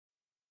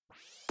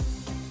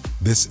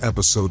This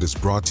episode is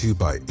brought to you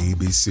by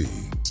ABC.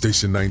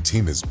 Station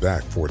 19 is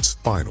back for its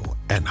final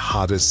and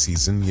hottest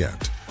season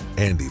yet.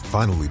 Andy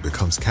finally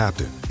becomes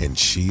captain, and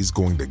she's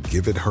going to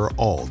give it her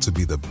all to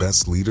be the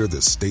best leader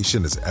the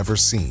station has ever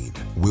seen.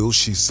 Will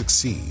she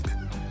succeed?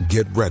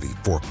 Get ready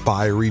for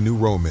fiery new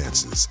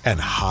romances and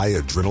high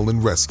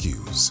adrenaline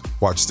rescues.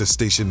 Watch the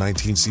Station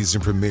 19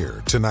 season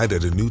premiere tonight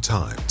at a new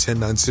time,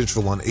 10/9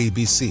 Central on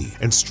ABC,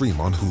 and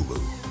stream on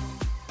Hulu.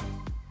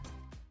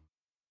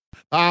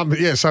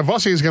 So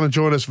Voss is going to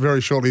join us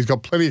very shortly. He's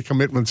got plenty of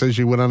commitments, as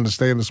you would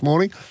understand, this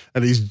morning,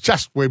 and he's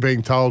just, we're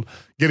being told,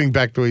 getting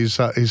back to his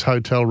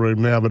hotel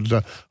room now.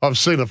 But I've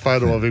seen a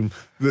photo of him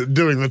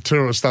doing the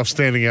tourist stuff,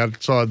 standing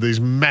outside these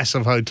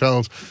massive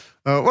hotels.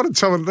 What did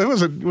someone?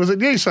 Was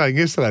it you saying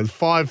yesterday?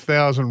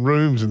 5,000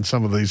 rooms in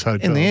some of these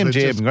hotels in the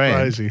MGM Grand.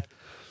 Crazy.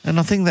 And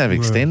I think they've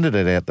extended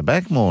it out the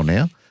back more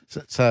now.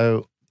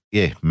 So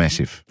yeah,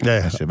 massive.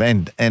 Yeah, massive.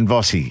 And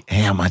Vossi,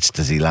 how much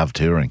does he love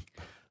touring?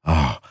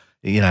 Oh.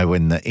 You know,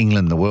 when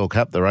the World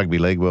Cup, the Rugby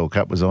League World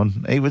Cup was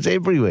on, he was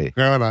everywhere.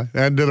 I know,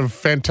 and did a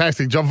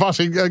fantastic job.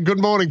 Vossi, good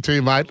morning to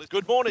you, mate.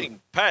 Good morning,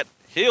 Pat.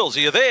 Heels, are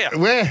you there?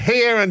 We're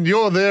here and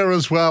you're there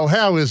as well.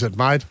 How is it,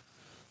 mate?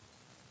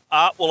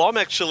 Well, I'm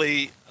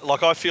actually,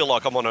 I feel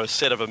like I'm on a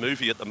set of a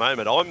movie at the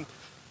moment.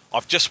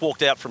 I've just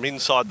walked out from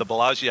inside the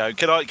Bellagio.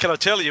 Can I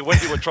tell you, when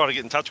you were trying to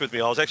get in touch with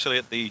me, I was actually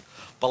at the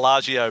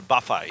Bellagio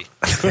buffet.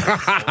 You've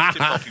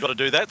got to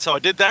do that, so I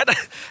did that.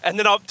 And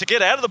then to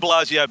get out of the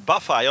Bellagio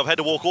buffet, I've had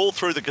to walk all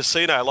through the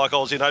casino like I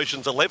was in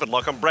Ocean's 11,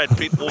 like I'm Brad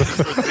Pitt walking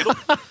through the middle.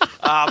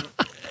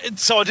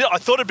 So I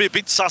thought it'd be a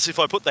bit sus if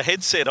I put the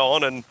headset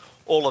on and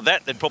all of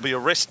that. They'd probably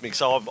arrest me.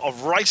 So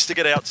I've raced to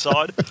get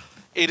outside.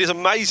 It is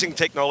amazing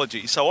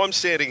technology. So I'm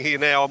standing here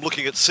now. I'm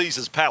looking at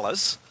Caesar's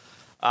Palace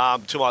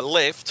to my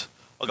left.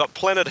 I've got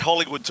Planet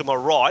Hollywood to my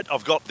right.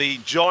 I've got the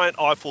giant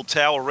Eiffel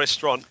Tower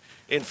restaurant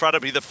in front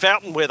of me. The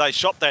fountain where they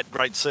shot that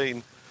great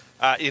scene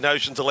in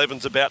Ocean's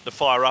 11's about to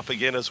fire up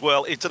again as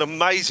well. It's an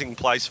amazing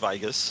place,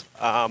 Vegas.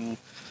 I'm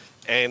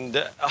going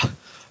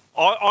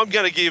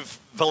to give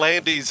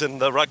Volandis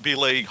and the Rugby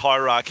League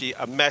hierarchy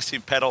a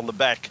massive pat on the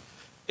back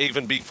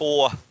even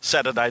before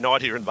Saturday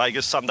night here in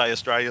Vegas, Sunday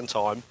Australian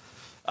time.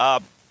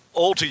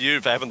 All to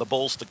you for having the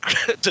balls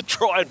to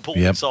try and pull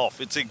this off.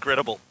 It's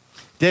incredible.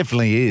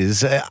 Definitely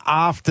is.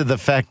 After the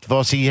fact,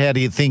 Vossi, how do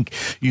you think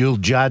you'll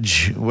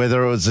judge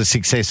whether it was a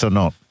success or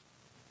not?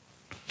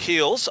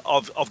 Heels,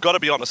 I've got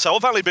to be honest. So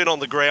I've only been on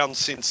the ground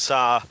since, it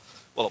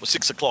was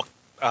 6 o'clock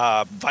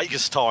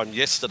Vegas time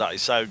yesterday.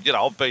 So,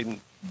 I've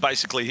been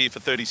basically here for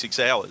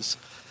 36 hours.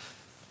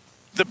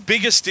 The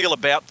biggest deal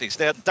about this,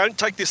 now don't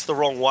take this the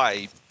wrong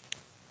way,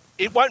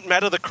 it won't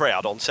matter the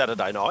crowd on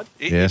Saturday night.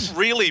 It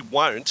really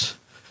won't,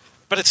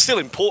 but it's still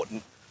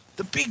important.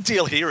 The big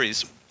deal here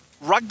is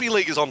Rugby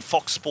League is on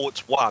Fox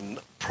Sports 1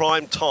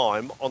 prime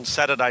time on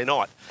Saturday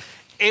night.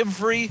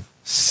 Every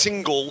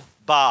single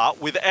bar,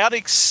 without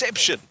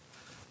exception,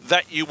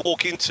 that you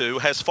walk into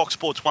has Fox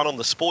Sports 1 on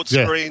the sports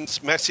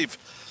screens, massive.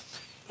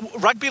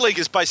 Rugby League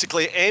is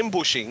basically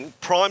ambushing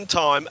prime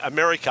time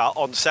America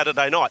on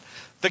Saturday night.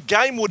 The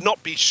game would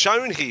not be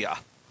shown here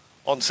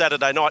on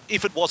Saturday night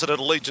if it wasn't at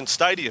Allegiant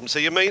Stadium. So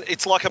you mean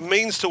it's like a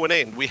means to an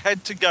end. We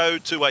had to go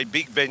to a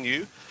big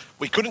venue.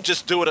 We couldn't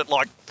just do it at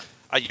like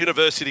a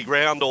university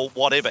ground or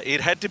whatever.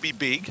 It had to be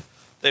big.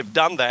 They've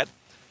done that.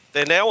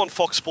 They're now on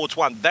Fox Sports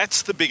 1.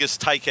 That's the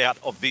biggest takeout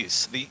of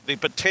this. The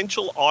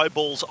potential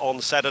eyeballs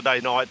on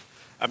Saturday night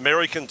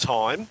American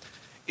time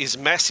is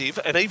massive.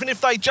 And even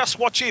if they just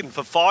watch in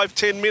for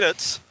 5-10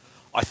 minutes,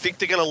 I think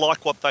they're going to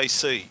like what they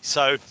see.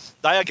 So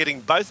they are getting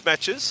both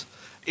matches.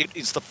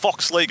 It's the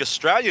Fox League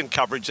Australian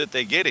coverage that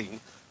they're getting.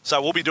 So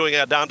we'll be doing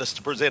our darndest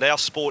to present our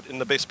sport in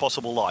the best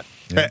possible light.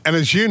 Yeah. And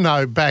as you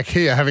know, back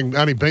here, having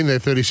only been there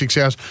 36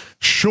 hours,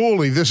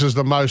 surely this is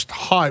the most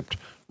hyped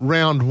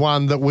round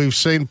one that we've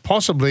seen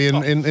possibly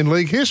in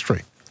league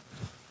history.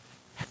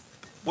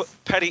 Well,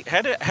 Paddy,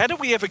 how do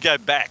we ever go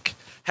back?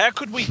 How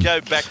could we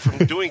go back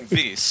from doing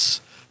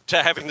this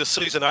to having the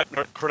season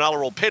opener at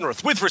Cronulla or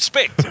Penrith, with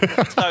respect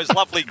to those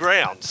lovely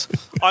grounds?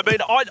 I mean,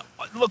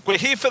 look, we're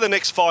here for the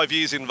next 5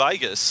 years in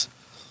Vegas.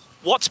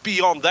 What's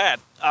beyond that?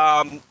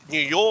 New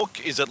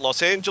York? Is it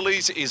Los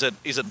Angeles? Is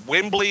it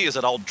Wembley? Is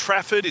it Old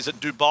Trafford? Is it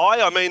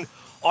Dubai? I mean,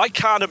 I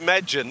can't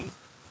imagine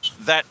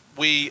that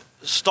we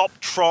stop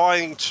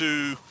trying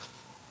to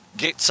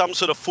get some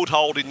sort of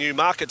foothold in new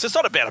markets. It's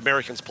not about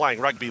Americans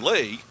playing rugby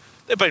league.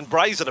 They've been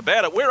brazen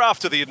about it. We're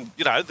after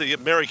the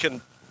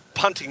American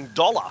punting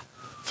dollar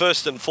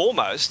first and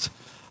foremost.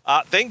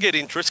 Then get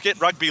interest,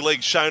 get rugby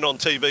league shown on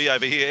TV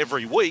over here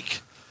every week.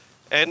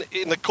 And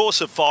in the course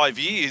of 5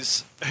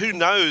 years, who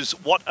knows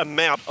what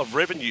amount of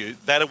revenue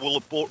that it will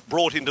have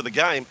brought into the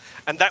game,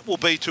 and that will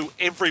be to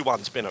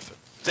everyone's benefit.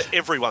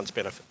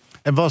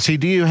 And Vossi,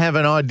 do you have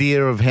an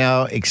idea of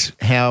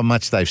how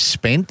much they've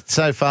spent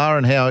so far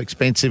and how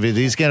expensive it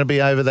is going to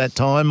be over that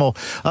time? Or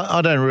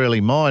I don't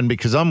really mind,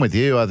 because I'm with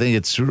you. I think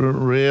it's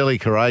really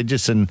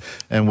courageous and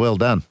well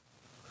done.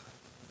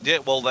 Yeah,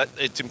 well,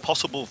 it's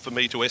impossible for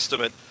me to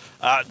estimate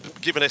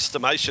give an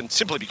estimation,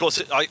 simply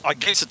because I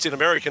guess it's in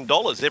American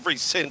dollars. Every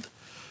cent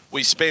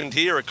we spend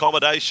here,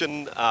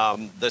 accommodation,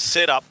 the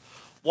setup.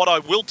 What I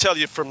will tell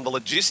you from the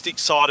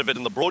logistics side of it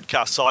and the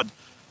broadcast side,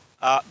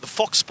 the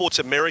Fox Sports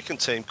American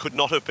team could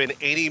not have been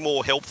any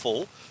more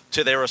helpful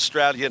to their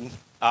Australian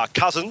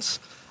cousins.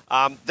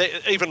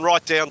 Even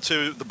right down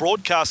to the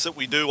broadcast that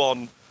we do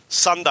on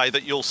Sunday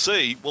that you'll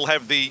see will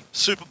have the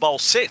Super Bowl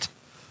set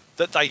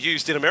that they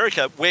used in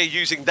America. We're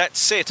using that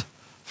set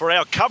for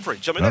our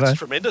coverage. I mean, that's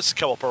tremendous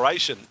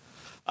cooperation.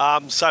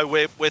 So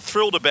we're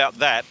thrilled about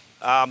that.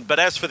 But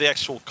as for the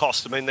actual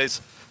cost, I mean,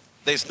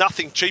 there's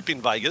nothing cheap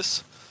in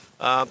Vegas.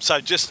 So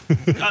just,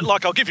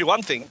 I'll give you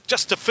one thing,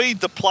 just to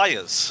feed the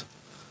players,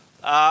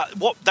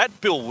 what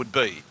that bill would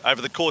be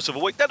over the course of a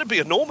week, that'd be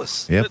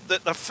enormous. Yep.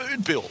 The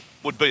food bill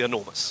would be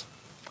enormous.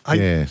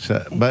 Yeah,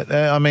 but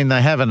I mean,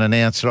 they haven't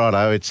announced,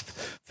 righto, it's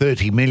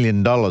 $30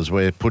 million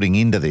we're putting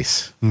into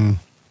this. Mm.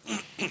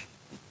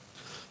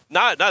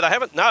 No, they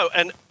haven't. No,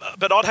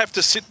 but I'd have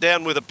to sit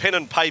down with a pen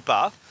and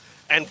paper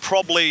and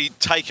probably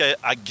take a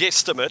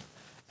guesstimate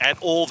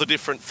at all the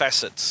different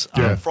facets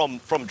from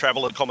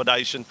travel and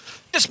accommodation.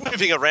 Just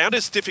moving around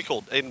is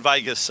difficult in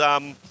Vegas.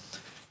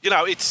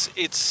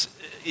 It's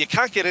you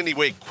can't get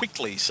anywhere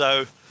quickly.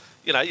 So,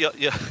 you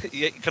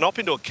can hop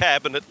into a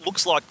cab and it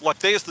looks like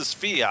there's the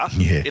Sphere.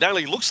 Yeah. It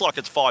only looks like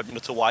it's 5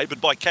 minutes away,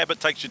 but by cab it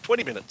takes you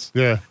 20 minutes.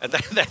 Yeah. And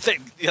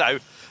that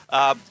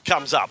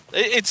comes up.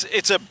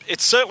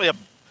 It's certainly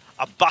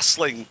a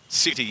bustling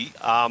city.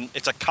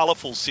 It's a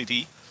colourful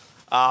city.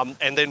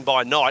 And then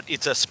by night,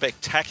 it's a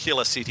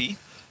spectacular city.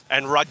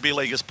 And rugby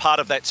league is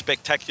part of that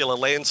spectacular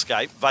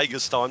landscape.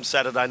 Vegas time,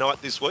 Saturday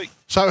night this week.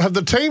 So have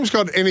the teams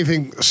got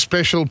anything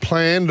special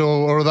planned,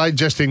 or are they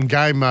just in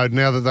game mode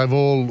now that they've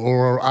all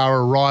or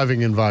are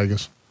arriving in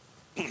Vegas?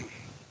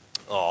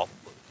 Oh,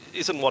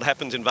 isn't what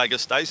happens in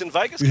Vegas stays in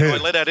Vegas? Yeah. Can I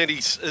let out any...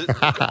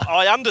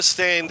 I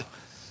understand...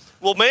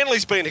 Well,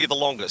 Manly's been here the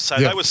longest, so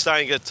they were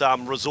staying at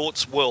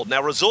Resorts World.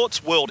 Now,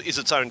 Resorts World is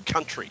its own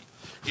country.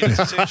 It is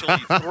essentially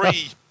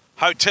 3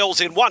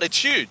 hotels in one.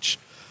 It's huge.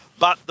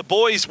 But the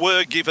boys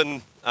were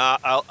given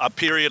a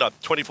period of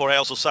 24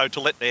 hours or so to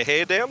let their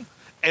hair down,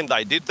 and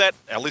they did that.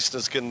 Our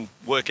listeners can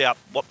work out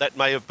what that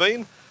may have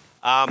been.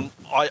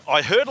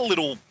 I heard a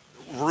little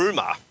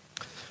rumour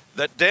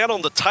that down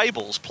on the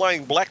tables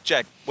playing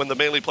blackjack when the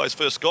Manly players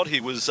first got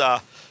here was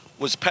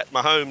Pat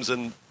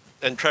Mahomes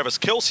and Travis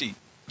Kelce,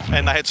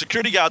 and they had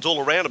security guards all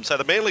around them, so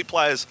the Manly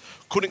players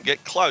couldn't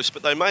get close,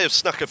 but they may have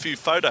snuck a few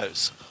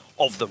photos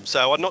of them.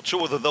 So I'm not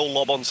sure whether they'll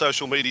lob on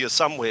social media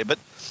somewhere, but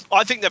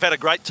I think they've had a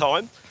great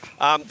time.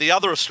 The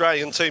other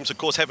Australian teams, of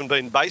course, haven't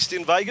been based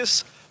in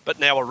Vegas, but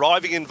now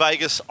arriving in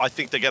Vegas, I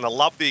think they're going to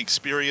love the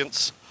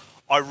experience.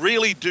 I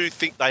really do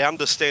think they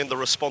understand the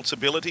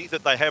responsibility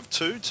that they have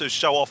to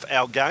show off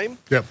our game.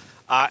 Yep.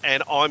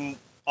 And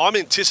I'm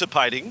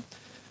anticipating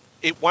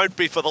it won't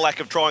be for the lack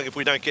of trying if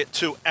we don't get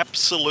 2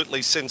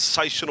 absolutely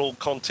sensational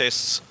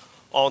contests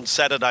on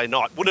Saturday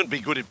night. Wouldn't it be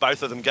good if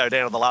both of them go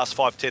down in the last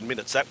 5-10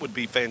 minutes? That would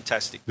be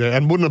fantastic. Yeah,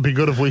 and wouldn't it be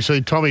good if we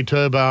see Tommy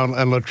Turbo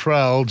and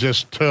Latrell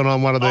just turn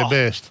on one of their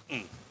best?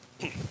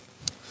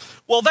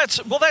 Well,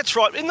 that's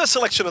right. In the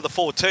selection of the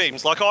 4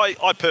 teams, like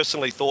I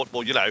personally thought,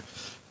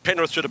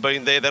 Penrith should have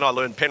been there. Then I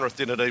learned Penrith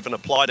didn't even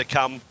apply to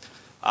come.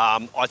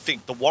 I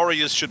think the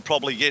Warriors should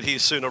probably get here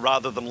sooner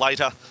rather than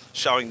later,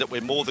 showing that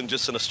we're more than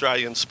just an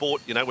Australian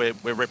sport.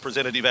 We're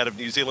representative out of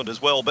New Zealand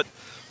as well. But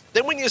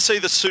then when you see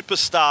the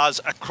superstars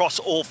across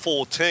all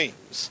 4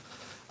 teams,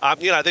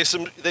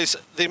 the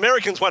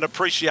Americans won't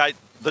appreciate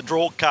the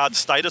draw card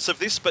status of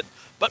this, but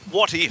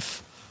what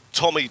if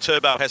Tommy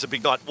Turbo has a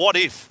big night? What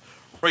if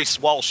Reece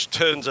Walsh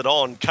turns it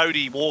on?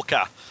 Cody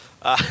Walker,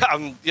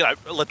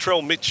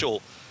 Latrell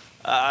Mitchell,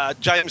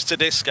 James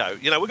Tedesco.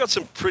 We've got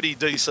some pretty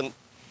decent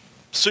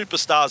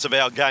superstars of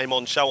our game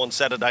on show on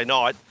Saturday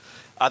night.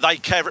 They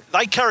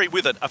carry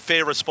with it a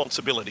fair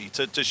responsibility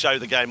to show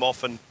the game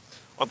off, and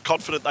I'm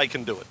confident they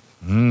can do it.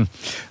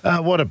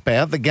 What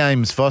about the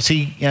games,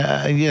 Vossi?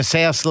 Your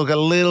Souths look a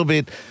little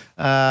bit,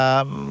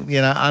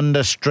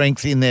 under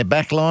strength in their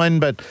back line,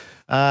 but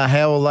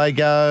how will they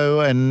go,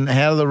 and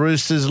how do the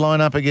Roosters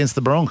line up against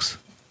the Bronx?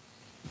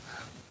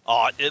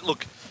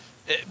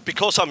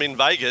 Because I'm in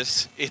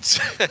Vegas, it's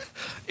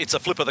it's a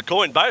flip of the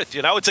coin, both.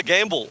 It's a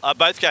gamble,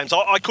 both games.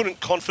 I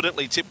couldn't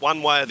confidently tip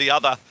one way or the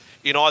other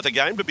in either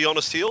game, to be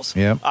honest, Heels.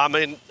 Yeah. I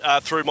mean,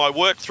 through my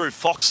work through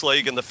Fox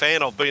League and the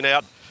Fan, I've been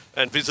out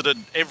and visited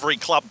every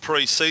club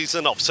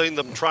pre-season. I've seen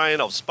them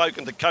train. I've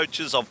spoken to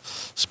coaches. I've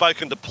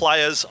spoken to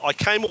players. I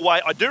came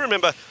away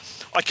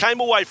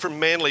from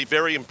Manly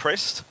very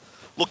impressed.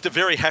 Looked a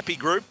very happy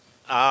group.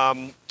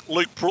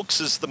 Luke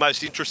Brooks is the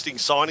most interesting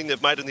signing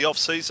they've made in the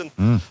off-season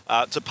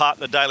to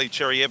partner Daly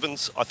Cherry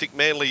Evans. I think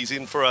Manly's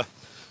in for a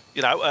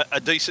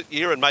decent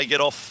year and may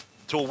get off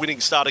to a winning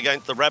start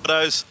against the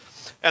Rabbitohs.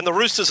 And the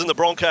Roosters and the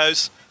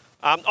Broncos,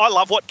 I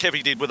love what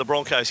Kevy did with the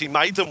Broncos. He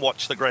made them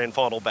watch the grand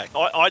final back.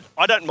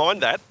 I don't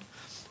mind that,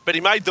 but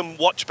he made them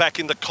watch back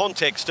in the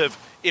context of,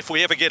 if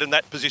we ever get in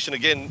that position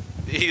again,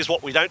 here's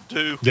what we don't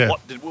do. Yeah.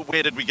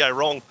 Where did we go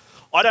wrong?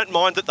 I don't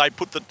mind that they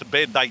put it to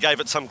bed. They gave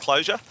it some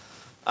closure.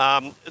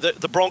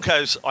 The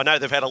Broncos, I know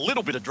they've had a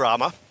little bit of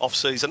drama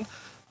off-season,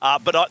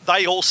 but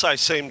they also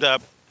seemed a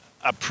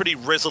pretty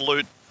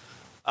resolute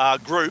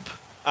group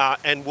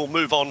and will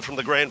move on from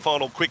the grand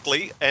final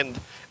quickly and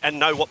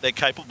know what they're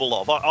capable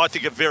of. I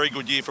think a very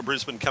good year for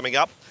Brisbane coming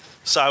up.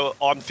 So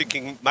I'm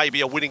thinking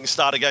maybe a winning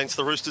start against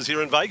the Roosters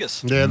here in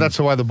Vegas. Yeah, that's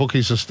the way the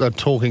bookies are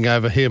talking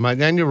over here,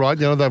 mate. And you're right.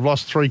 You know, they've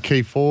lost 3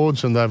 key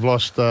forwards and they've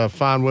lost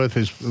Farnworth,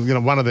 who's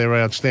one of their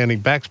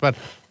outstanding backs. But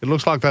it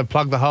looks like they've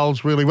plugged the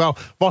holes really well.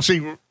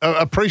 Vossy,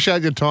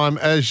 appreciate your time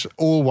as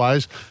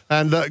always,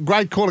 and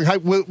great calling. Hey,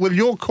 will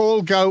your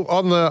call go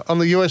on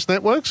the US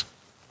networks?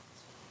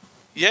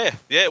 Yeah,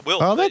 it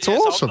will. Oh, that's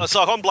awesome.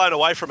 So I'm blown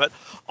away from it.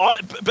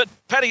 But,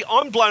 Paddy,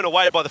 I'm blown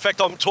away by the fact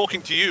I'm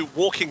talking to you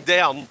walking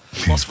down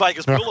Las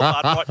Vegas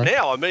Boulevard right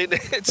now. I mean,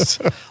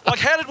 it's like,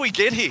 how did we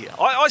get here?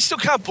 I still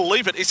can't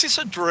believe it. Is this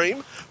a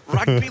dream?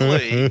 Rugby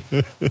league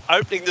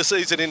opening the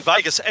season in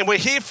Vegas, and we're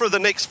here for the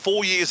next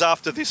 4 years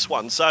after this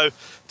one. So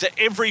to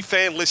every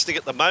fan listening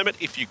at the moment,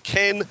 if you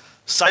can,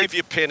 save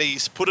your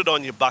pennies, put it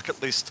on your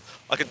bucket list.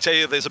 I can tell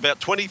you there's about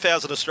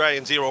 20,000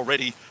 Australians here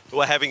already who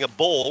are having a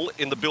ball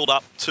in the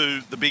build-up to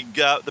the big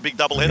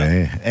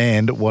doubleheader. Yeah.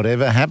 And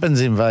whatever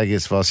happens in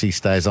Vegas, Vossy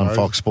stays on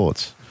Fox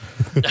Sports.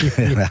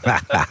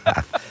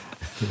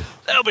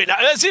 There'll be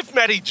as if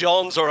Matty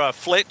Johns or a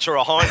Fletch or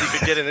a Hindy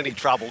could get in any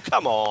trouble.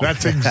 Come on.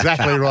 That's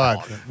exactly right.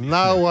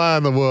 No way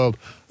in the world.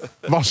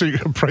 Vossy,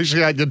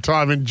 appreciate your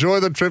time. Enjoy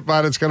the trip,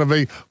 mate. It's going to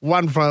be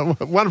one for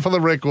the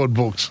record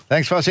books.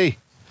 Thanks, Vossy.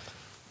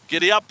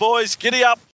 Giddy up, boys. Giddy up.